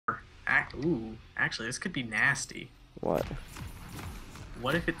Ooh, actually, this could be nasty. What?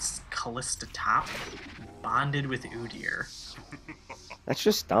 What if it's Callista top bonded with Udyr? That's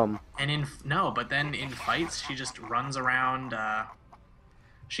just dumb. And no, but then in fights, she just runs around,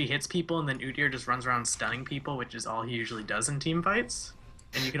 she hits people, and then Udyr just runs around stunning people, which is all he usually does in team fights.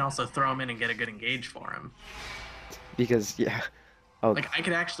 And you can also throw him in and get a good engage for him. Because, yeah. Oh. Like, I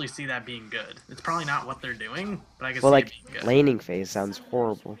could actually see that being good. It's probably not what they're doing, but I could Well, see like, it being good. laning phase sounds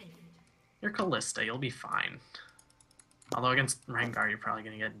horrible. You're Callista, you'll be fine. Although against Rengar, you're probably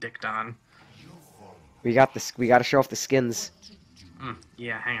gonna get dicked on. We got this. We gotta show off the skins.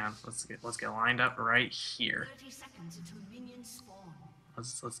 Yeah, hang on. Let's get lined up right here.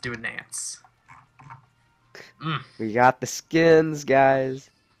 Let's do a dance. We got the skins, guys.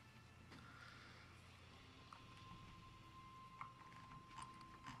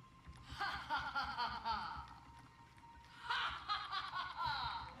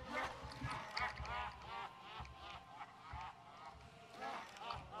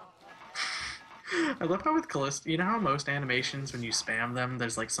 I love how with Callista, you know how most animations, when you spam them,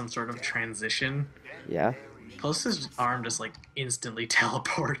 there's like some sort of transition? Yeah. Callista's arm just like instantly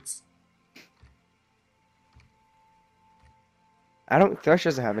teleports. Thresh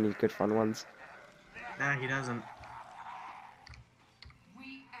doesn't have any good fun ones. Nah, he doesn't.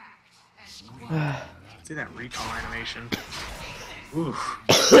 See that recall animation? Ooh.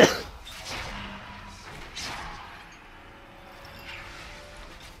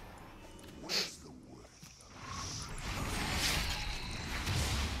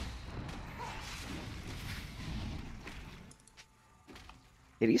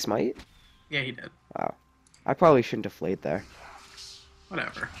 Did he smite? Yeah, he did. Wow. I probably shouldn't have played there.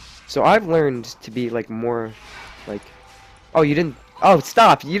 Whatever. So I've learned to be like more like oh you didn't oh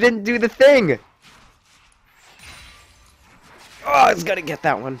stop you didn't do the thing. Oh I was gonna get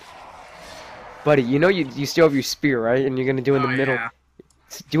that one. Buddy, you know you still have your spear, right? And you're gonna do it in the middle. Yeah.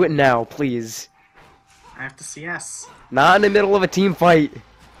 Do it now, please. I have to CS. Not in the middle of a team fight.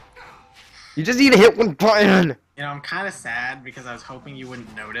 You just need to hit one button. You know, I'm kind of sad because I was hoping you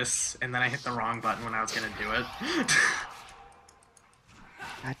wouldn't notice, and then I hit the wrong button when I was gonna do it.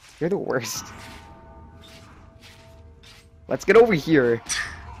 God, you're the worst. Let's get over here.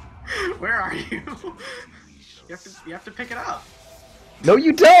 Where are you? You have to pick it up. No,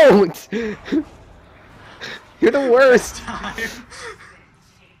 you don't. You're the worst. Time.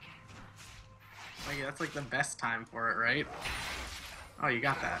 Like, that's like the best time for it, right? Oh, you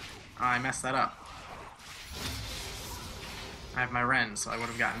got that. Oh, I messed that up. I have my Ren, so I would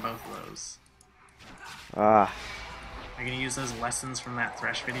have gotten both of those. Ah. I'm gonna use those lessons from that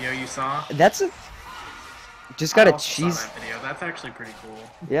Thresh video you saw. That's a... Just gotta I also cheese... saw that video. That's actually pretty cool.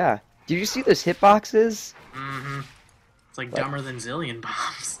 Yeah. Did you see those hitboxes? Mm-hmm. It's like What? dumber than Zillion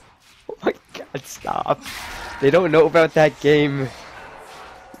Bombs. Oh my god, stop. They don't know about that game.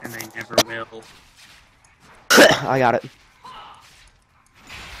 And they never will. I got it.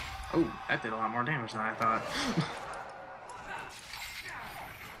 Oh, that did a lot more damage than I thought.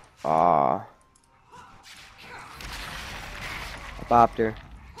 Ah. I bopped her.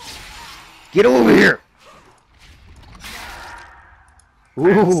 Get over here!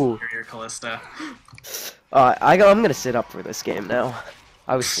 Ooh. Superior Callista. I'm gonna sit up for this game now.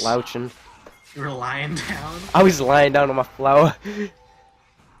 I was slouching. You were lying down. I was lying down on my floor.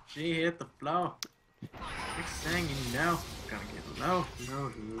 She hit the floor. Next thing you know, gonna get low,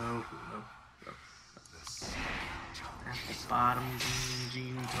 low, low, low, low. At the bottom,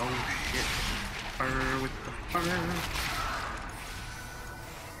 jeans, oh shit. Fur with the fur.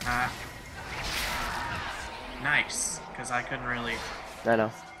 Nice, because I couldn't really, I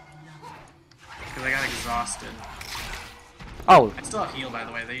know. because I got exhausted. Oh, I still have heal, by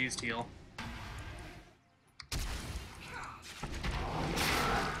the way. They used heal.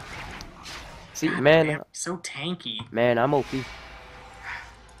 see, God man. damn, so tanky. Man, I'm OP.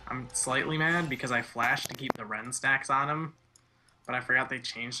 I'm slightly mad because I flashed to keep the Ren stacks on him, but I forgot they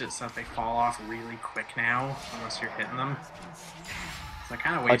changed it so that they fall off really quick now, unless you're hitting them. So I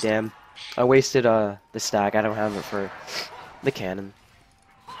kind of Oh, wasted. damn. I wasted, the stack. I don't have it for the cannon.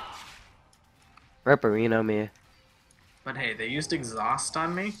 Ripperino me. But hey, they used exhaust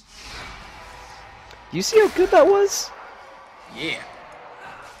on me. You see how good that was? Yeah.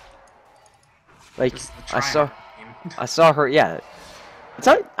 Like, This is the I saw... tryhard game. I saw her, yeah. It's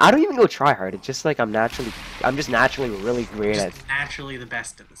not, I don't even go try hard. It's just like I'm just naturally really great at. Just naturally the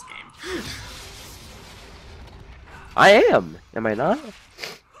best at this game. I am. Am I not?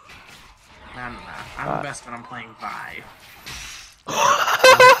 I'm the best when I'm playing Vi.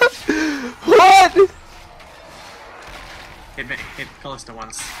 What? Hit Callista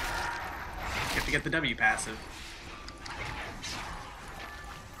once. You have to get the W passive.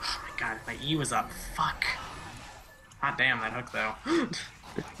 Oh my god, my E was up. Fuck. Hot damn, that hook though.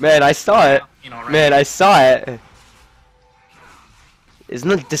 Man, I saw it. You know, right? Man, I saw it.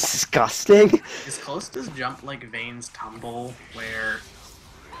 Isn't it disgusting? Is Callista's jump like Vayne's tumble, where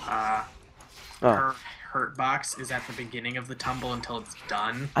Oh. her hurt box is at the beginning of the tumble until it's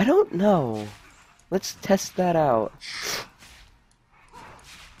done? I don't know. Let's test that out.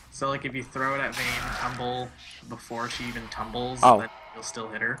 So like if you throw it at Vayne tumble before she even tumbles, Oh. then you'll still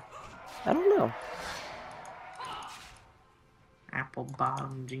hit her. I don't know. Apple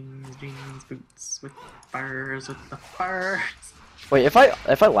bottom jeans, boots with furs, with the furs. Wait, if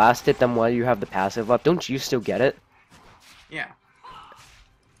I last hit them while you have the passive up, don't you still get it? Yeah.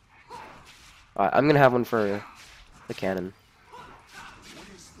 Alright, I'm gonna have one for the cannon.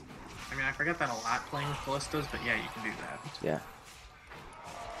 I mean, I forget that a lot playing with Callistas, but yeah, you can do that. Yeah.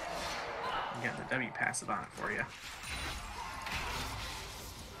 You got the W passive on it for you.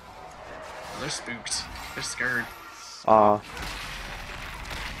 Oh, they're spooked. They're scared.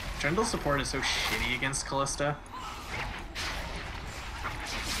 Trundle support is so shitty against Callista.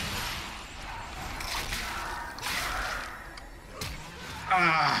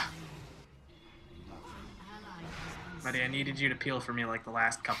 Ah! Buddy, I needed you to peel for me like the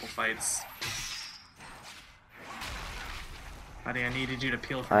last couple fights. Buddy, I needed you to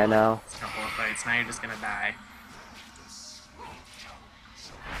peel for me I like know. the last couple of fights. Now you're just gonna die.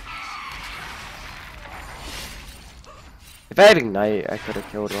 If I had Ignite, I could have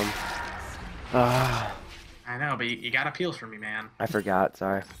killed him. I know, but you gotta peel for me, man. I forgot,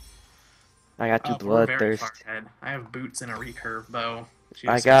 sorry. I got two We're very far bloodthirst. ahead. I have boots and a recurve bow. She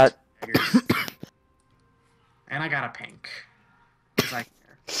I has got... daggers. And I got a pink. 'Cause I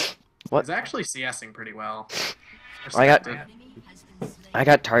care. What? He's actually CSing pretty well. I got... Respect it. I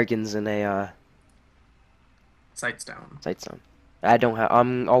got Targans and a, Sightstone. Sightstone. I don't have...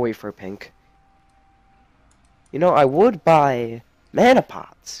 I'll wait for a pink. You know, I would buy mana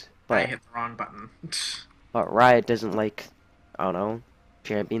pots, I but hit the wrong button. Riot doesn't like, I don't know,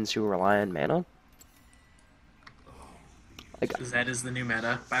 champions who rely on mana. Like, Zed is the new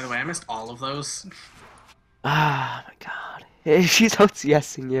meta. By the way, I missed all of those. ah, my god. Hey, she's out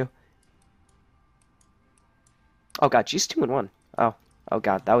CSing you. Oh god, she's 2-1. Oh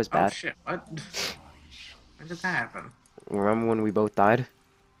god, that was Oh bad. shit, what? When did that happen? Remember when we both died?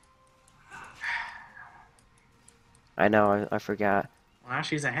 I know, I forgot. Well, now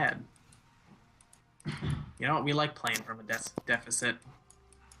she's ahead. You know what? We like playing from a deficit.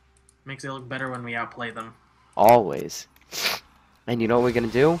 Makes it look better when we outplay them. Always. And you know what we're gonna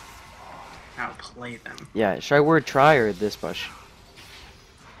do? Outplay them. Yeah, should I word try or this bush?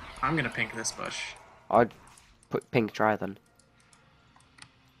 I'm gonna pink this bush. I'll put pink try then.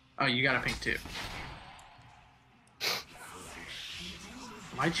 Oh, you got a pink too.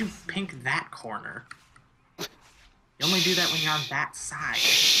 Why'd you pink that corner? You only do that when you're on that side.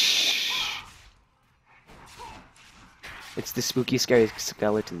 It's the spooky, scary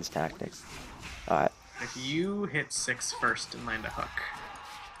skeletons tactic. Alright. If you hit 6 first and land a hook,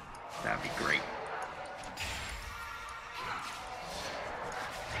 that'd be great.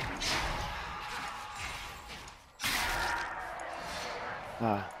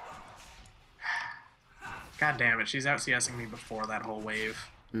 God damn it, she's out CSing me before that whole wave.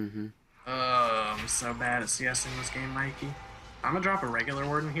 Mm-hmm. I'm so bad at CSing this game, Mikey. I'm gonna drop a regular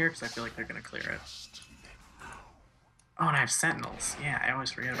ward in here because I feel like they're gonna clear it. Oh, and I have sentinels. Yeah, I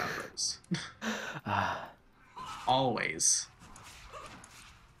always forget about those. Always.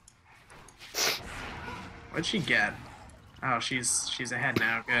 What'd she get? Oh, she's ahead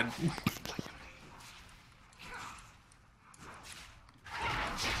now. Good.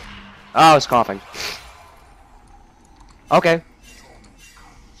 Oh, I was coughing. Okay.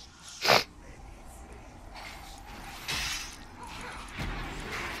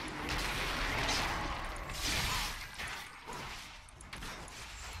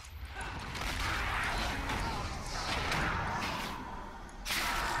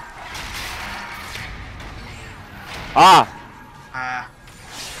 Ah!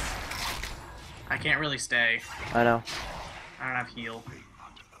 I can't really stay. I know. I don't have heal.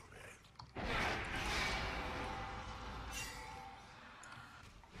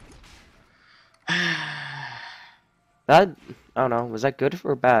 That, I don't know, was that good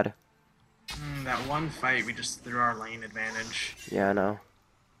or bad? That one fight, we just threw our lane advantage. Yeah, I know.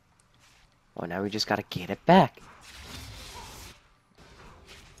 Oh, now we just gotta get it back.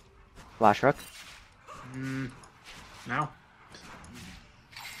 Flash Rook? No.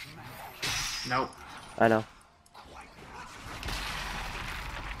 Nope. I know.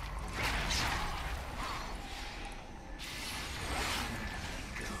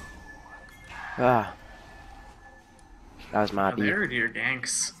 Ah, that was my Oh, B. there are your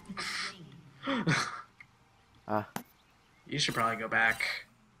ganks. Ah, You should probably go back.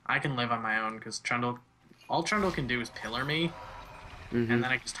 I can live on my own because Trundle, all Trundle can do is pillar me, and mm-hmm.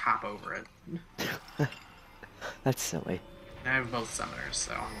 then I just hop over it. That's silly. I have both summoners,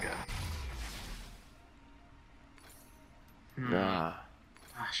 so I'm good. Ah,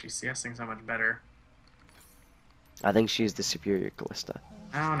 Ah, she's CSing so much better. I think she's the superior Callista.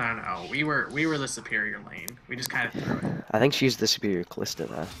 No, no, no. We were the superior lane. We just kind of threw it. I think she's the superior Callista,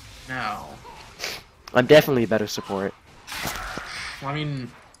 though. No. I'm definitely a better support. Well, I mean,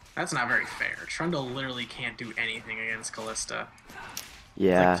 that's not very fair. Trundle literally can't do anything against Callista. It's like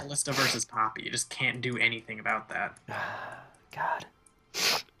Yeah. Callista versus Poppy. You just can't do anything about that. God.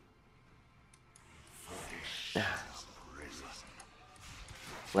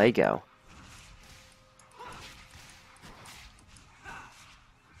 Lego.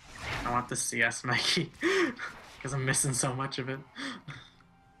 I want the CS, Mikey, because I'm missing so much of it.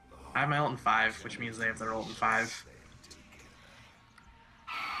 I have my ult in 5, which means they have their ult in 5.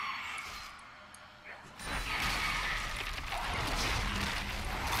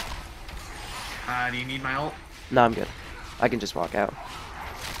 Do you need my ult? No, I'm good. I can just walk out.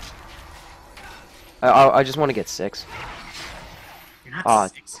 I just want to get 6. You're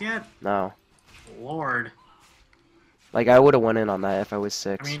not 6 yet? No. Lord. Like, I would have went in on that if I was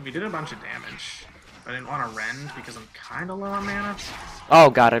 6. I mean, we did a bunch of damage. I didn't want to rend because I'm kind of low on mana. Oh,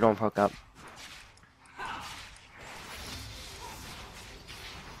 God, I don't hook up.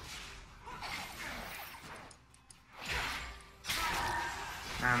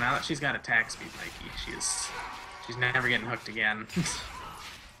 Now that she's got attack speed, Mikey, she's never getting hooked again.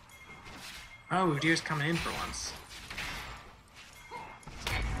 Oh, Deer's coming in for once.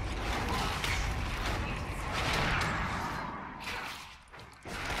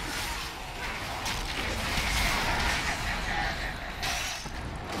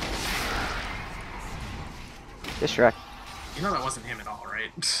 Distract. You know that wasn't him at all,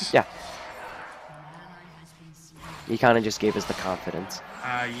 right? Yeah. He kind of just gave us the confidence.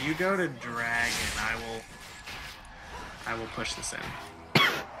 You go to dragon. I will push this in.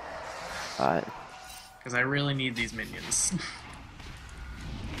 Because I really need these minions.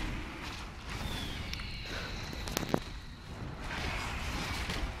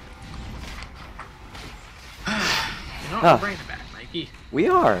 You know what? We're bringing it back, Mikey. We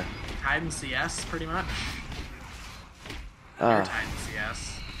are. Tied in CS, pretty much. You're tied in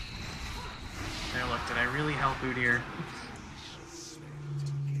CS. There, look, did I really help Udyr?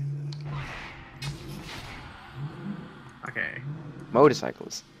 Okay.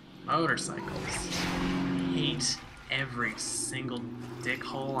 Motorcycles. Motorcycles. Hate every single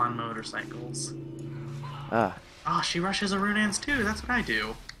dickhole on motorcycles. Ah. Oh, she rushes Arunans too. That's what I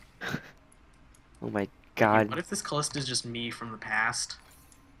do. Oh my God. What if this Callista is just me from the past?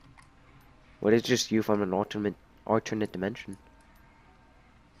 What is just you from an alternate dimension?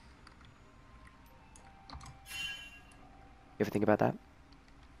 You ever think about that?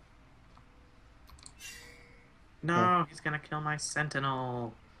 No, he's gonna kill my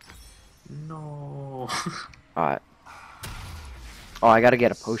sentinel. No. Alright. Oh, I gotta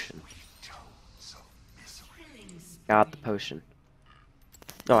get a potion. Got the potion.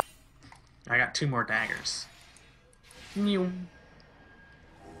 No. I got 2 more daggers. Alright,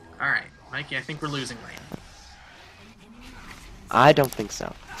 Mikey, I think we're losing lane. I don't think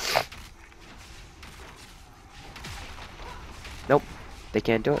so. Nope. They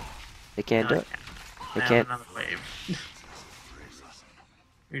can't do it. They can't do it. They can't. Another wave.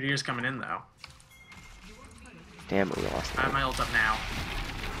 Udyr's coming in though. Damn it, we lost. I have my ult up now.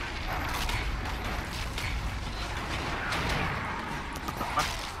 What?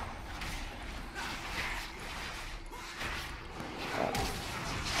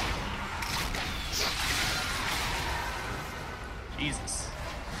 Jesus.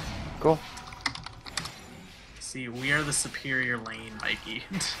 Cool. See, we are the superior lane, Mikey.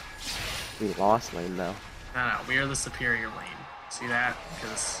 We lost lane though. No, we are the superior lane. See that?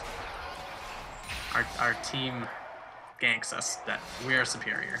 Because our team ganks us. That we are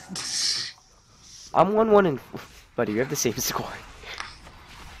superior. I'm 1-1 and buddy, you have the same score.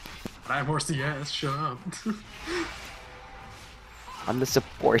 But I have more CS. Shut up. I'm the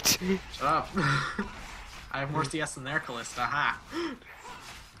support. Shut up. I have more CS than their Callista. Ha.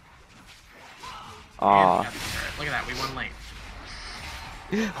 Aw. Look at that. We won lane.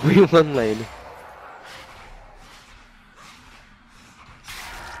 We won lane.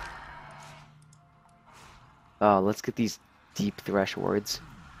 Let's get these deep Thresh words.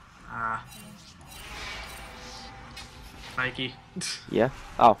 Mikey. Yeah.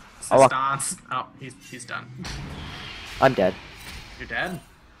 Oh. Assistance. Oh, he's done. I'm dead. You're dead?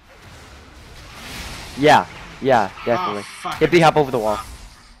 Yeah. Yeah, definitely. Oh, fuck. Hippie, hop over the wall.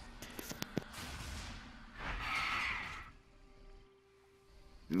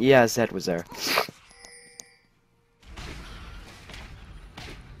 Yeah, Zed was there.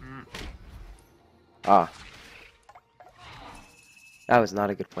 Ah. That was not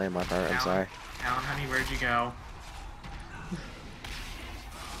a good play on my part, I'm sorry. Alan, honey, where'd you go?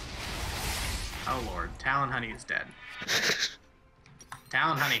 Oh lord, Talon Honey is dead.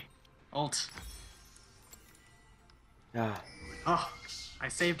 Talon Honey, ult. Ah. Oh, I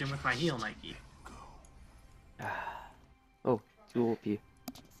saved him with my heal, Mikey. Oh, too OP.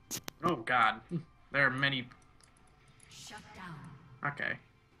 Oh god, there are many. Shut down. Okay,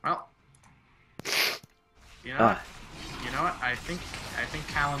 well, you know what? You know what? I think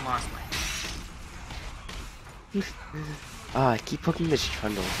Talon lost lane. I keep hooking this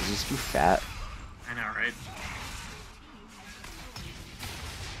Trundle. He's just too fat. I know, right?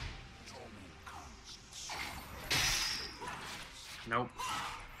 Nope.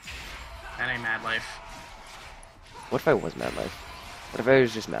 That ain't Mad Life. What if I was Mad Life? What if I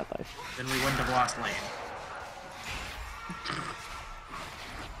was just Mad Life? Then we wouldn't have lost lane.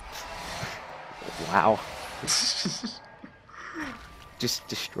 Wow. Just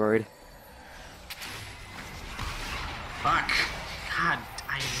destroyed. Fuck. God,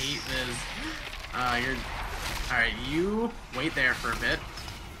 I hate this. You're... Alright, you wait there for a bit.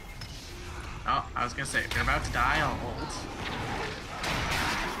 Oh, I was gonna say, if you're about to die, I'll ult.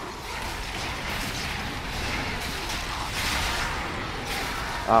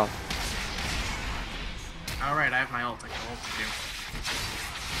 Oh. Alright, I have my ult. I can ult you.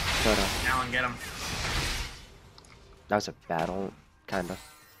 No, no. Alan, get him. That was a battle, kinda.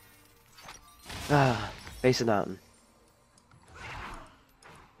 Ah, face a mountain.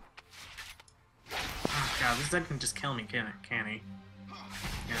 Oh god, this Zed can just kill me, can he?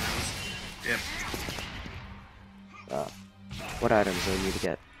 Yeah, that was... Yep. What items do I need to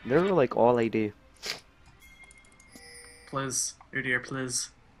get? They're like all AD. Please. Udyr, please.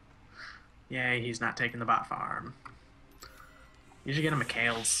 Yay, he's not taking the bot farm. You should get him a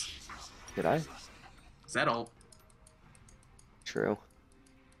Kales. Did I? Zed ult. True.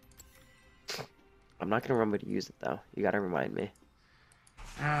 I'm not gonna remember to use it though. You gotta remind me.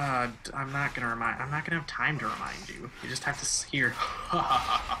 I'm not gonna have time to remind you. You just have to hear.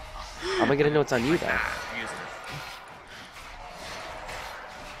 How am I gonna know it's on you though? Use it.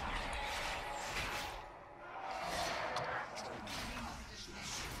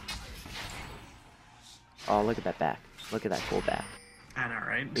 Oh, look at that back. Look at that cool back. I know,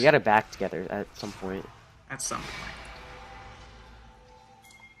 right? We gotta back together at some point. At some point.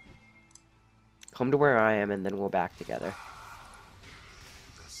 Come to where I am and then we'll back together.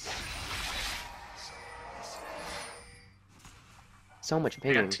 So much I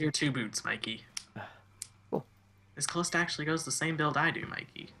pinging. got tier 2 boots, Mikey. Cool. This Calista actually goes the same build I do,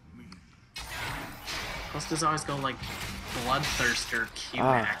 Mikey. Calistas always go like Bloodthirster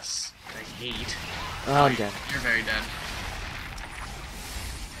Q-Max. I hate. Oh, I'm dead. You're very dead.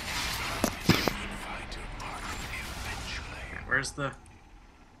 Okay, where's the...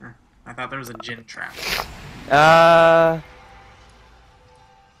 I thought there was a Jin trap.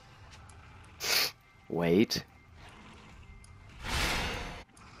 Wait.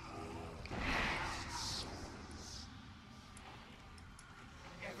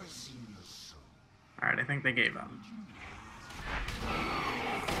 Alright, I think they gave up.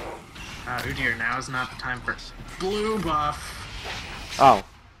 Udyr, now is not the time for blue buff. Oh.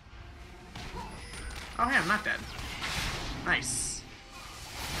 Oh, hey, I'm not dead. Nice.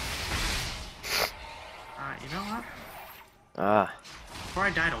 You know what? Before I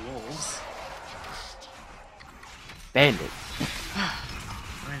die to wolves, Bandit.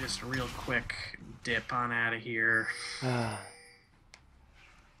 let me just real quick dip on out of here.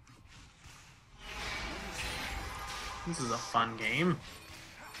 This is a fun game.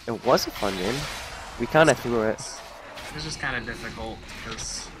 It was a fun game. We kind of threw it. It's just kind of difficult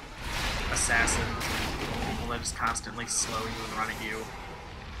because assassins and people that just constantly slow you and run at you.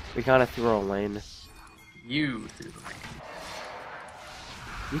 We kind of threw our lane. You through the lane.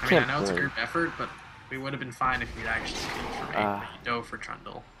 You I mean, can't I know it's a play. group effort, but we would have been fine if you'd actually killed for me, but you dove for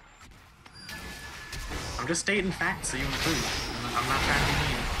Trundle. I'm just stating facts so you improve. I'm not trying to be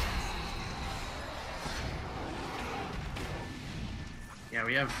mean. Yeah,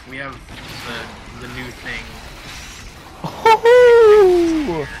 we have the new thing.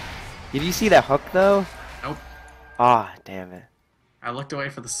 Oh! Did you see that hook though? Nope. Ah, damn it. I looked away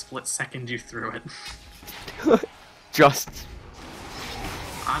for the split second you threw it. Just.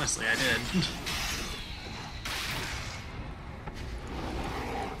 Honestly, I did.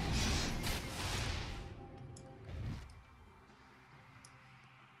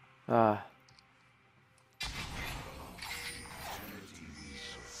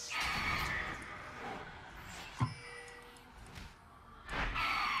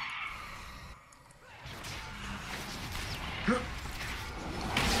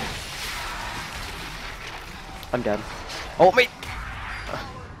 I'm dead. Oh, me!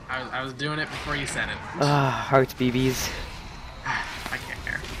 I was doing it before you said it. Hearts BBs. I can't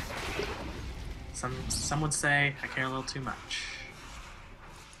care. Some would say I care a little too much.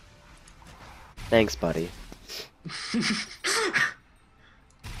 Thanks, buddy.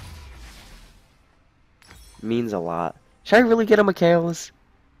 Means a lot. Should I really get him a Chaos?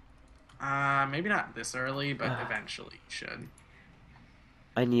 Maybe not this early, but eventually you should.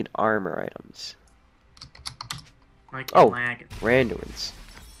 I need armor items. Mikey, Oh, I'm lagging. Randuin's.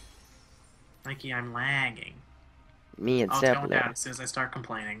 Mikey, I'm lagging. Me and Oh, it's going Zeppelin. down as soon as I start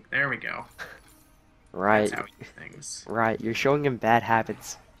complaining. There we go. Right. That's how we do things. Right, you're showing him bad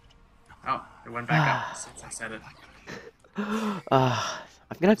habits. Oh, it went back up since I said it. I'm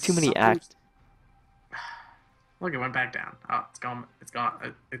gonna have too many acts. Look, it went back down. Oh, it's gone. It's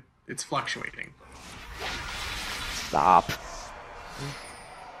gone. It's fluctuating. Stop.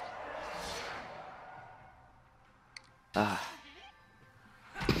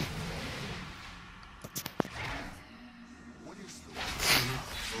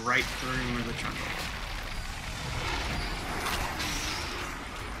 Right through the trundle.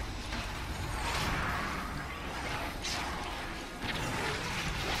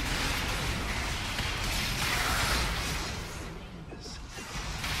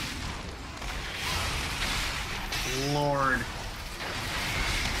 Lord.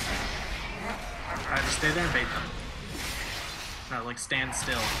 Alright, just stay there and bait them. No, like, stand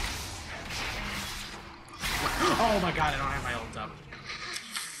still. Oh my god, I don't have my ult up.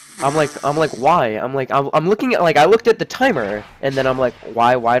 I'm like, why? I'm looking at, I looked at the timer, and then I'm like,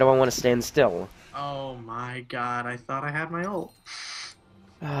 why do I want to stand still? Oh my god, I thought I had my ult.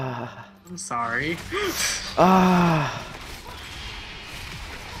 Ah. I'm sorry. Ah.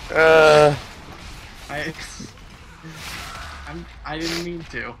 I didn't mean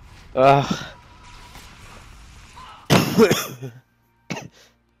to.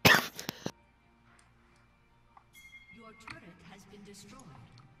 Your turret has been destroyed.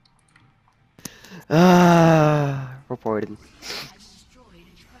 Reported. Has destroyed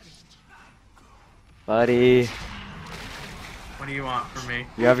a turret. Buddy, What do you want from me?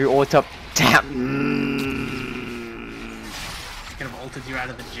 you have your ult up. Tap. I could have ulted you out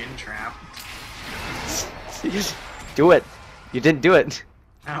of the Jin trap. Do it. You didn't do it.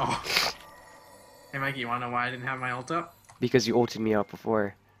 Oh. Hey Mikey, you wanna know why I didn't have my ult up? Because you ulted me out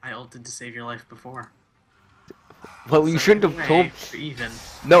before. I ulted to save your life before. Well, you So shouldn't have told. anyway, we're even.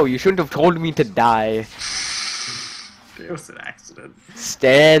 No, you shouldn't have told me to die. It was an accident.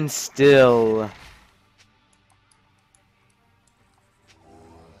 Stand still.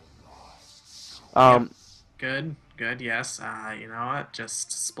 Good, yes. You know what?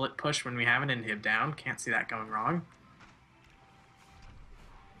 Just split push when we have an inhib down. Can't see that going wrong.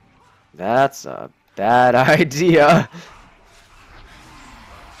 That's a bad idea.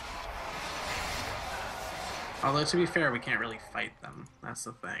 Although, to be fair, we can't really fight them. That's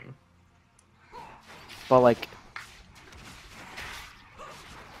the thing. But, like...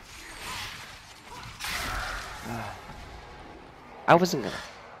 I wasn't gonna...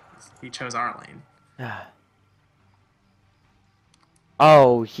 He chose our lane.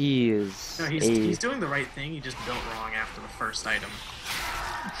 Oh, he is... No, he's doing the right thing. He just built wrong after the first item.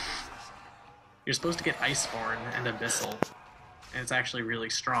 You're supposed to get Iceborne and Abyssal. And it's actually really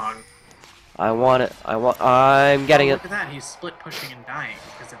strong. I want it. I'm getting it. Look at that. He's split pushing and dying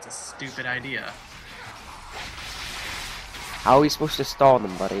because it's a stupid idea. How are we supposed to stall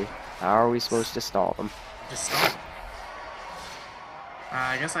them, buddy? How are we supposed to stall them? Just stop.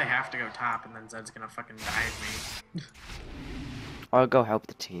 I guess I have to go top, and then Zed's gonna fucking dive me. I'll go help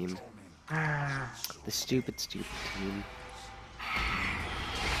the team. Ah, The stupid team.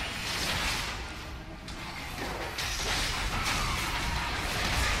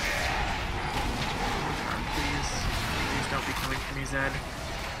 please don't be coming for me, Zed.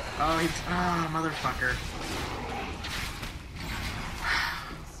 Oh, he's motherfucker.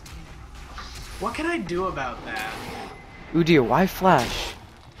 What can I do about that? Ooh dear, why flash?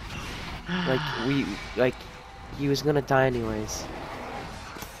 He was gonna die anyways.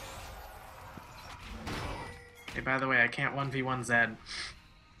 Hey, by the way, I can't 1v1 Zed.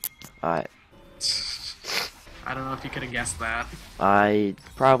 Alright. I don't know if you could have guessed that. I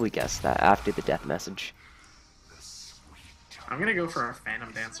probably guessed that after the death message. I'm gonna go for a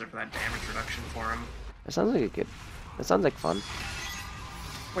Phantom Dancer for that damage reduction for him. That sounds like a good. That sounds like fun.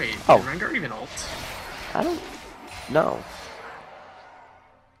 Wait, Oh. did Rengar even ult? I don't know.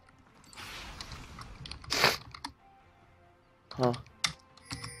 Huh.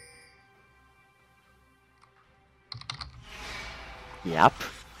 Yep.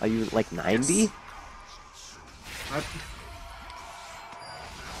 Are you like 90? Yes. What?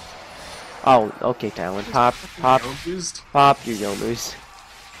 Oh, okay, Talon. Pop, pop, Used? pop your Yomus.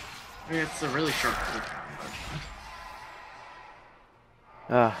 I mean, it's a really short cooldown, but...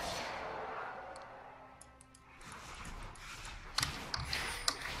 Ah.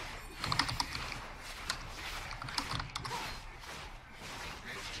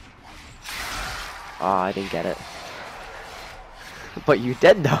 Oh, I didn't get it. But you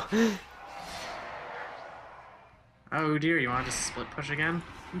did, though. Oh dear, you want to just split push again?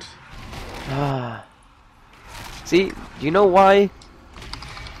 Ah. See, do you know why?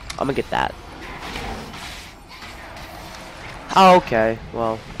 I'm gonna get that. Oh, okay.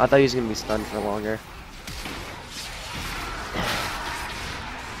 Well, I thought he was gonna be stunned for longer.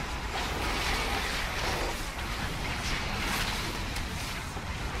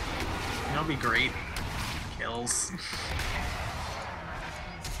 That'll be great. Kills.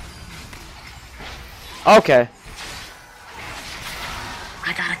 Okay.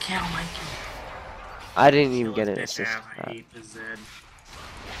 I got a kill, Mikey. I didn't even Kill get his an bitch assist. ass. I hate the Zed.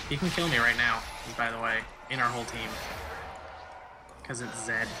 He can kill me right now, by the way, in our whole team. Because it's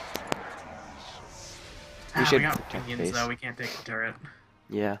Zed. We should we got protect minions base. though, we can't take the turret.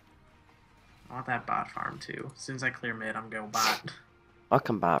 Yeah. I want that bot farm too. As soon as I clear mid, I'm going bot. I'll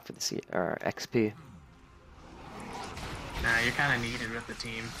come back for the XP. Nah, you're kind of needed with the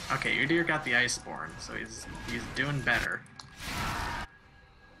team. Okay, your deer got the Iceborne, so he's doing better.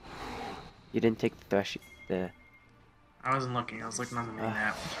 You didn't take the Thresh. I wasn't looking, I was looking on the main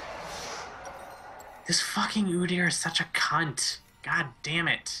map. This fucking Udyr is such a cunt. God damn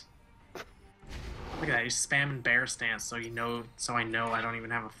it. Look at that, he's spamming bear stance so I know I don't even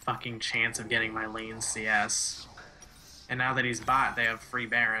have a fucking chance of getting my lane CS. And now that he's bot, they have free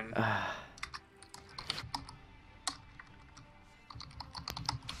Baron.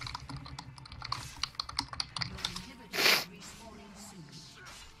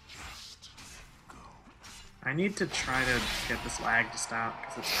 I need to try to get this lag to stop,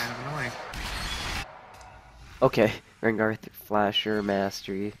 because it's kind of annoying. Okay, Rengar, Flasher,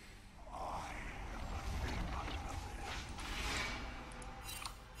 Mastery.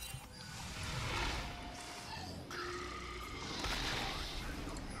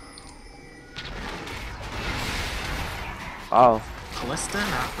 Oh. Callista,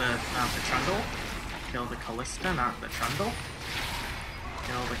 not the Trundle. Kill the Callista, not the Trundle.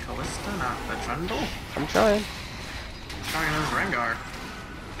 Kill the Callista, not the Trundle. I'm trying. Talking to Rengar.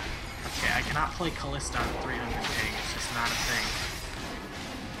 Okay, I cannot play Callista on 300 ping. It's just not a thing.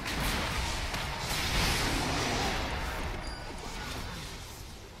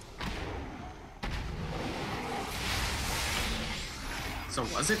 So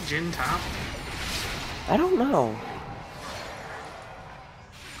was it Jin top? I don't know.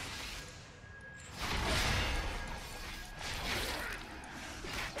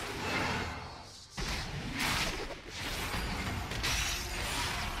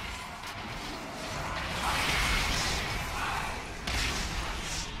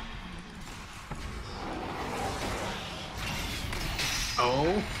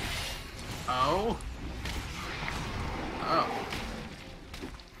 Oh. Oh. Oh.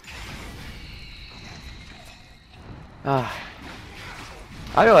 Ah.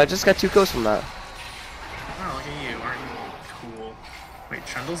 I know, I just got 2 kills from that. Oh, look at you. Aren't you cool? Wait,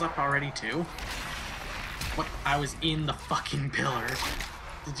 Trundle's up already too? What? I was in the fucking pillar.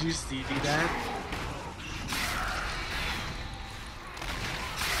 Did you see that?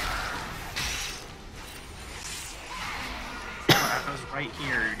 I was right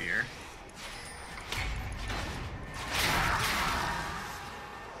here, dear.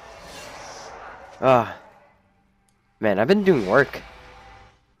 Ah. Man, I've been doing work.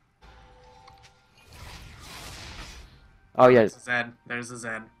 Oh, yeah. There's a Zed. There's a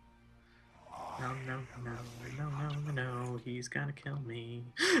Zed. No, no, no, no, no, no, he's gonna kill me.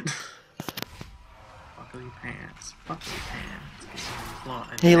 Buckle your pants. Buckle your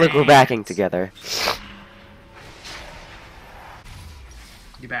pants. Hey, look, we're backing together.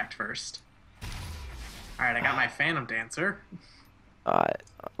 You backed first. Alright, I got my Phantom Dancer.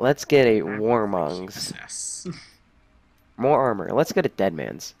 Let's get a I'm Warmong's. SS. More armor. Let's get a Dead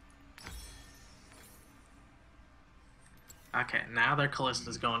Man's. Okay, now their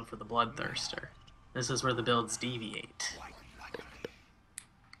Callista's going for the Bloodthirster. This is where the builds deviate.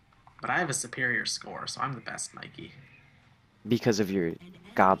 But I have a superior score, so I'm the best, Mikey. Because of your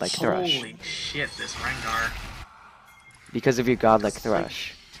godlike Thresh. Holy shit, this Rengar. Because of your godlike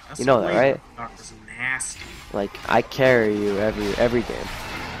Thresh. This You know that, Blade right? Rengar is nasty. Like, I carry you every game.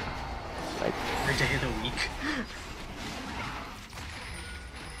 Like, Every day of the week.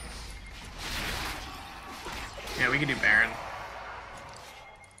 Yeah, we could do Baron.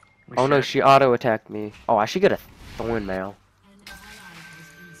 We oh no, should. she auto-attacked me. Oh, I should get a Thorn Mail.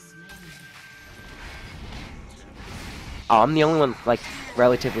 Oh, I'm the only one, like,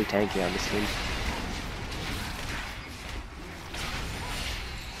 relatively tanky on this team.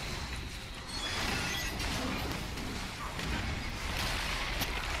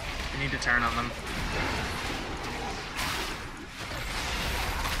 We need to turn on them.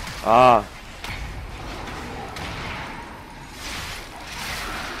 Ah.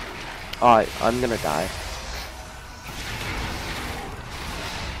 Oh, I'm gonna die.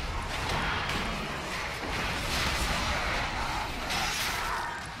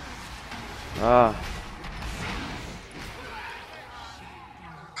 Ah.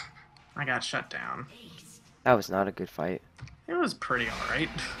 I got shut down. That was not a good fight. It was pretty alright.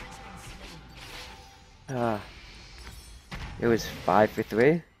 Ah. It was 5 for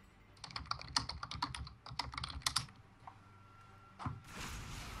 3.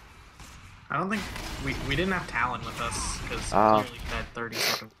 I don't think we didn't have Talon with us because Oh. clearly he had 30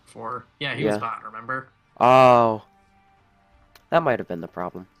 seconds before. Yeah, he was Yeah. bot, remember? Oh. That might have been the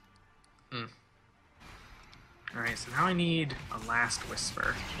problem. Alright, so now I need a last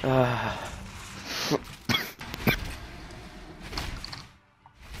whisper. Ah.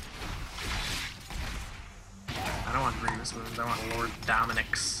 I don't want Grievous wounds, I want Lord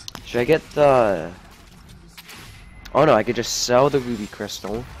Dominic's. Should I get the... Oh no, I could just sell the Ruby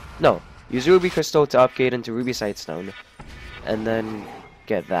Crystal. No, use the Ruby Crystal to upgrade into Ruby Sightstone. And then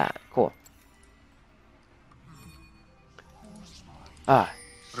get that. Cool. Ah,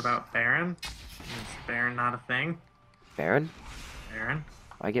 What about Baron? Is Baron not a thing? Baron? Baron?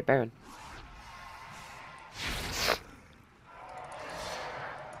 I get Baron.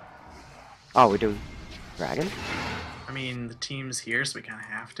 Oh, we're doing Dragon? I mean, the team's here, so we kind of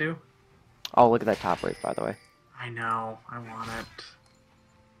have to. Oh, look at that top rate, by the way. I know, I want it.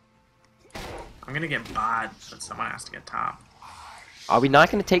 I'm gonna get bot, but someone has to get top. Are we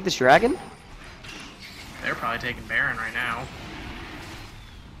not going to take this Dragon? They're probably taking Baron right now.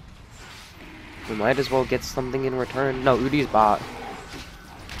 We might as well get something in return. No, Udi's bot.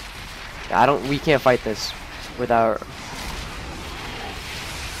 We can't fight this without...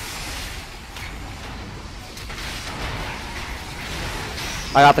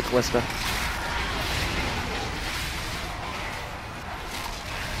 I got the Callista.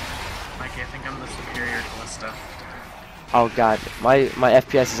 Mikey, I think I'm the superior Callista. Oh god, my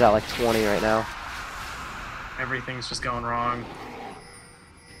FPS is at like 20 right now. Everything's just going wrong.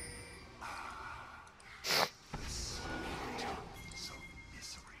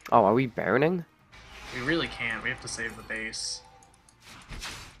 Oh, are we Baroning? We really can't. We have to save the base.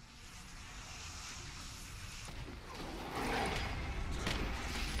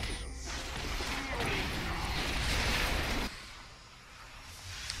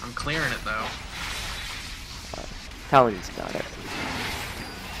 I'm clearing it though. Talon's got it.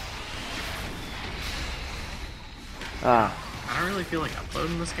 Ah, I don't really feel like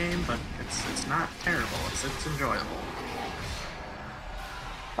uploading this game, but it's not terrible. It's enjoyable.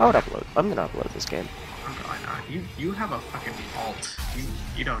 I would upload. I'm gonna upload this game. I'm probably not. You have a fucking alt.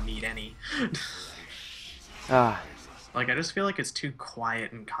 You don't need any. Ah, Like I just feel like it's too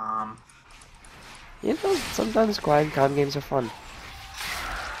quiet and calm. you know, sometimes quiet and calm games are fun.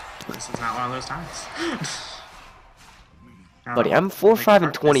 This is not one of those times. Buddy, I'm 4-5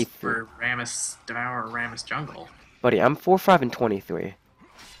 and 23. For Rammus Devour Rammus Jungle. Buddy, I'm 4-5 and 23.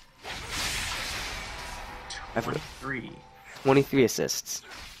 23. 23 assists.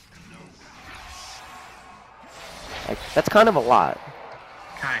 Like, that's kind of a lot.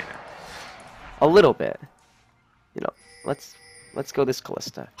 Kinda. A little bit. You know, let's go this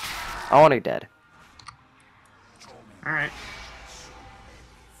Callista. I want her dead. Alright.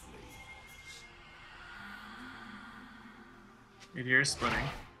 Meteor's splitting.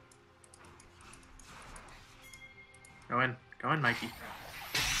 Go in, Mikey.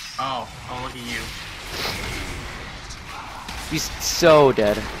 Oh, look at you. He's so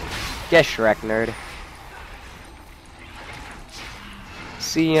dead. Get Shrek, nerd.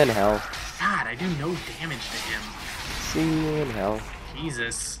 See you in hell. God, I do no damage to him. See you in hell.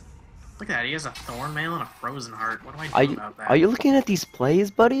 Jesus. Look at that, he has a Thorn Mail and a Frozen Heart. What do I Are do you about that? are you looking at these plays,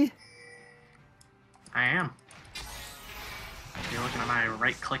 buddy? I am. You're looking at my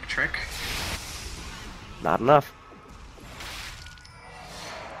right-click trick. Not enough.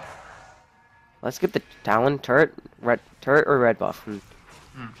 Let's get the Talon turret, turret or red buff.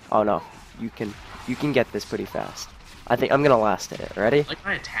 Oh no, you can get this pretty fast. I think I'm gonna last it. Ready? Like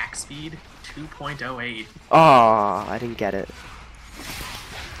my attack speed, 2.08. Oh, I didn't get it.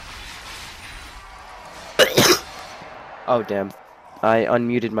 Oh damn, I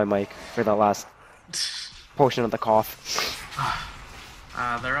unmuted my mic for the last portion of the cough.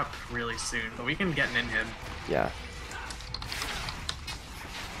 They're up really soon, but we can get an in-hib. Yeah.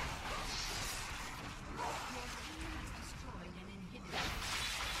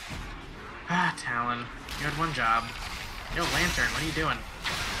 Ah, Talon. You had one job. Yo, Lantern, what are you doing?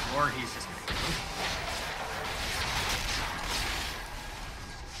 Or he's just gonna kill.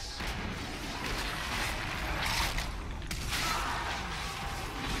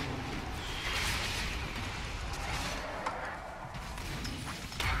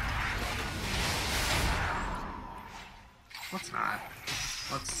 Let's not.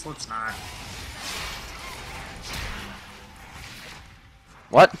 Let's not.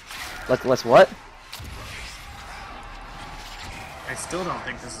 What? Let's what? I still don't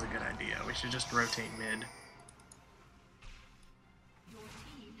think this is a good idea. We should just rotate mid. Your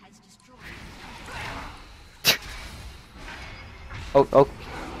team has destroyed.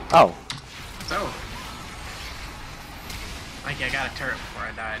 Oh. So, like I got a turret before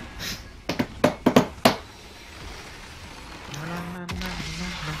I died.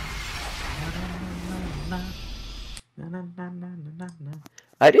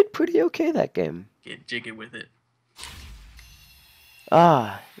 I did pretty okay that game. Get jiggy with it.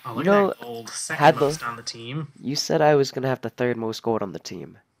 Ah, Oh, you look know, at that gold. had Second the- most on the team. you said I was gonna have the third most gold on the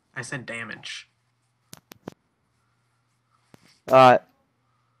team. I said damage.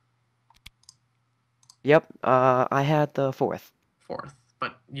 Yep, I had the fourth. Fourth.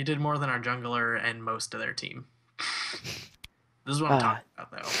 But you did more than our jungler and most of their team. This is what I'm talking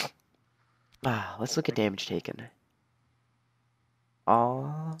about, though. Let's look at damage taken.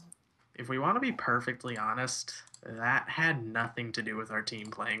 Aw. If we want to be perfectly honest, that had nothing to do with our team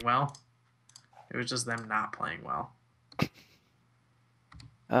playing well. It was just them not playing well.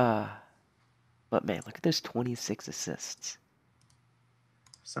 But man, look at those 26 assists.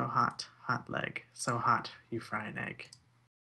 So hot, hot leg. So hot, you fry an egg.